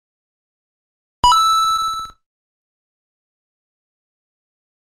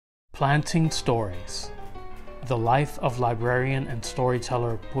Planting Stories. The Life of Librarian and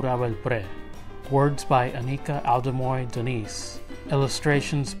Storyteller Pura Belpré. Words by Anika Aldemoy Denise.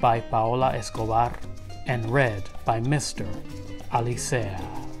 Illustrations by Paola Escobar. And read by Mr. Alicea.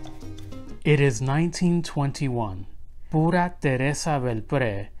 It is 1921. Pura Teresa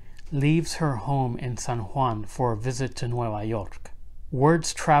Belpré leaves her home in San Juan for a visit to Nueva York.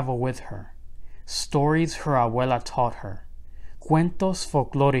 Words travel with her. Stories her abuela taught her. Cuentos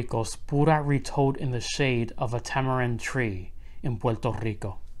folclóricos Pura retold in the shade of a tamarind tree in Puerto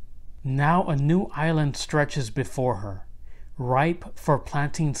Rico. Now a new island stretches before her, ripe for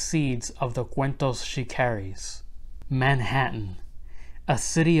planting seeds of the cuentos she carries. Manhattan, a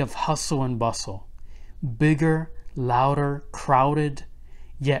city of hustle and bustle, bigger, louder, crowded,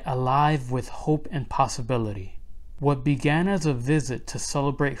 yet alive with hope and possibility. What began as a visit to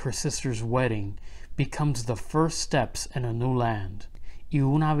celebrate her sister's wedding becomes the first steps in a new land, y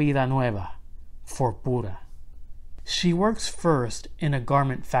una vida nueva, for Pura. She works first in a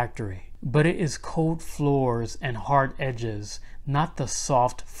garment factory, but it is cold floors and hard edges, not the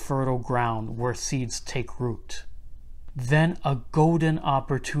soft, fertile ground where seeds take root. Then a golden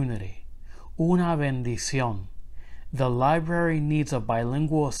opportunity, una bendición. The library needs a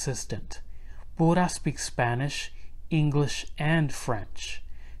bilingual assistant. Pura speaks Spanish, English, and French.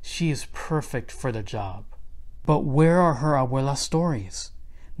 She is perfect for the job. But where are her abuela's stories?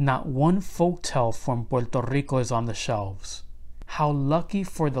 Not one folktale from Puerto Rico is on the shelves. How lucky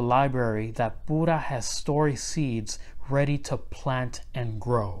for the library that Pura has story seeds ready to plant and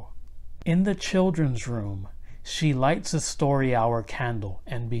grow. In the children's room, she lights a story hour candle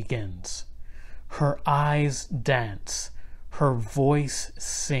and begins. Her eyes dance. Her voice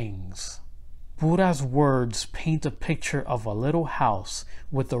sings. Pura's words paint a picture of a little house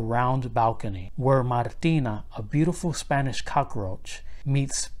with a round balcony, where Martina, a beautiful Spanish cockroach,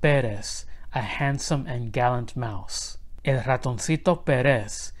 meets Pérez, a handsome and gallant mouse. El ratoncito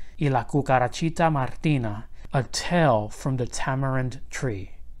Pérez y la cucarachita Martina, a tale from the tamarind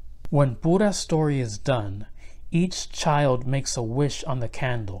tree. When Pura's story is done, each child makes a wish on the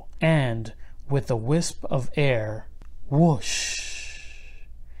candle, and, with a wisp of air, whoosh!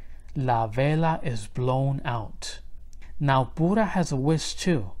 La vela is blown out. Now Pura has a wish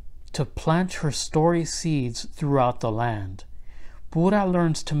too, to plant her story seeds throughout the land. Pura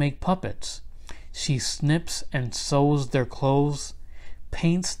learns to make puppets. She snips and sews their clothes,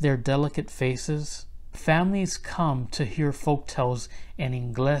 paints their delicate faces. Families come to hear folktales in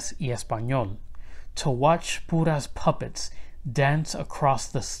Inglés y Español, to watch Pura's puppets dance across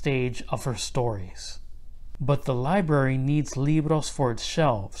the stage of her stories. But the library needs libros for its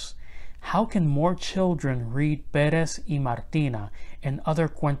shelves. How can more children read Pérez y Martina and other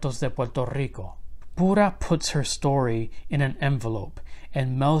cuentos de Puerto Rico? Pura puts her story in an envelope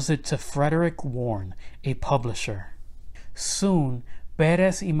and mails it to Frederick Warren, a publisher. Soon,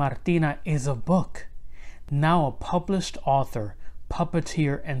 Pérez y Martina is a book. Now a published author,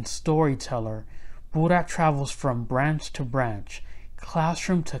 puppeteer, and storyteller, Pura travels from branch to branch,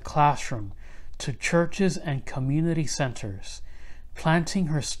 classroom to classroom, to churches and community centers, planting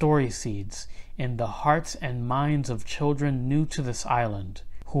her story seeds in the hearts and minds of children new to this island,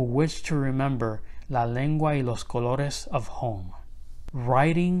 who wish to remember la lengua y los colores of home.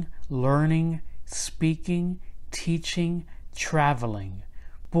 Writing, learning, speaking, teaching, traveling,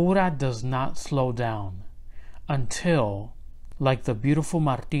 Pura does not slow down until, like the beautiful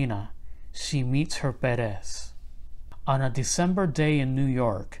Martina, she meets her Pérez. On a December day in New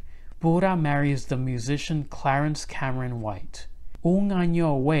York, Pura marries the musician Clarence Cameron White. Un año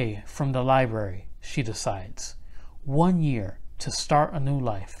away from the library, she decides. 1 year to start a new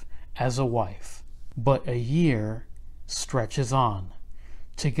life as a wife. But a year stretches on.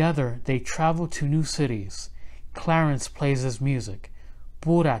 Together they travel to new cities. Clarence plays his music.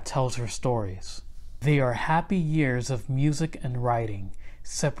 Pura tells her stories. They are happy years of music and writing,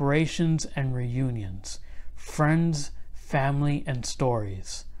 separations and reunions, friends, family, and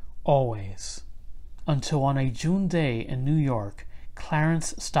stories. Always. Until on a June day in New York,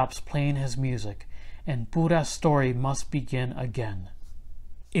 Clarence stops playing his music, and Pura's story must begin again.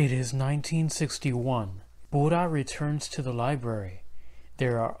 It is 1961. Pura returns to the library.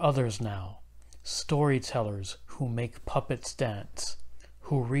 There are others now, storytellers who make puppets dance,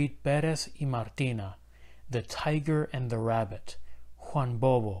 who read Pérez y Martina, The Tiger and the Rabbit, Juan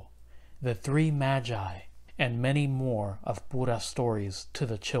Bobo, The Three Magi, and many more of Pura's stories to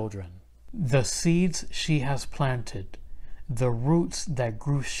the children. The seeds she has planted, the roots that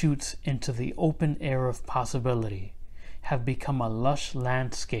grew shoots into the open air of possibility, have become a lush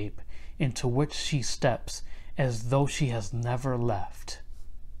landscape into which she steps as though she has never left.